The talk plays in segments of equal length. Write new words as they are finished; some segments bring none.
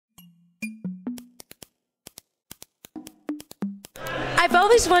I've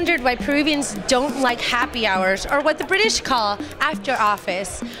always wondered why Peruvians don't like happy hours, or what the British call after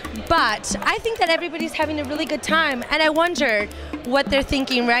office. But I think that everybody's having a really good time, and I wondered what they're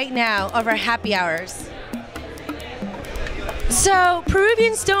thinking right now over happy hours. So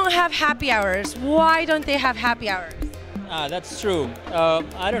Peruvians don't have happy hours. Why don't they have happy hours? That's true.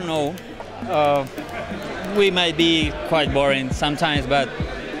 I don't know. We might be quite boring sometimes, but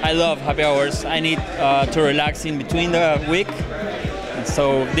I love happy hours. I need to relax in between the week.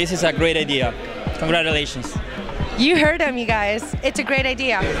 So this is a great idea. Congratulations. You heard him, you guys. It's a great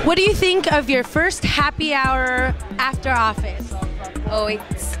idea. What do you think of your first happy hour after office? Oh,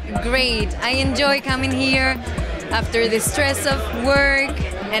 it's great. I enjoy coming here after the stress of work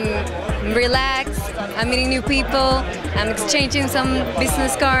and relax. I'm meeting new people. I'm exchanging some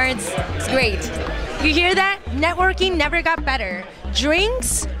business cards. It's great. You hear that? Networking never got better.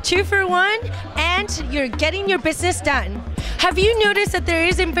 Drinks, 2 for 1, and you're getting your business done. Have you noticed that there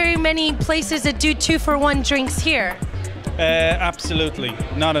isn't very many places that do 2 for 1 drinks here? Absolutely,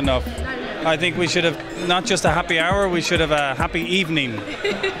 not enough. I think we should have not just a happy hour, we should have a happy evening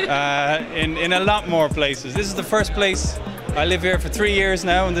in a lot more places. This is the first place. I live here for 3 years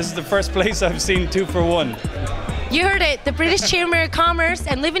now, and this is the first place I've seen 2 for 1. You heard it. The British Chamber of Commerce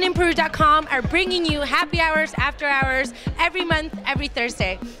and livinginperu.com are bringing you happy hours after hours every month, every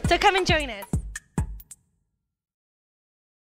Thursday. So come and join us.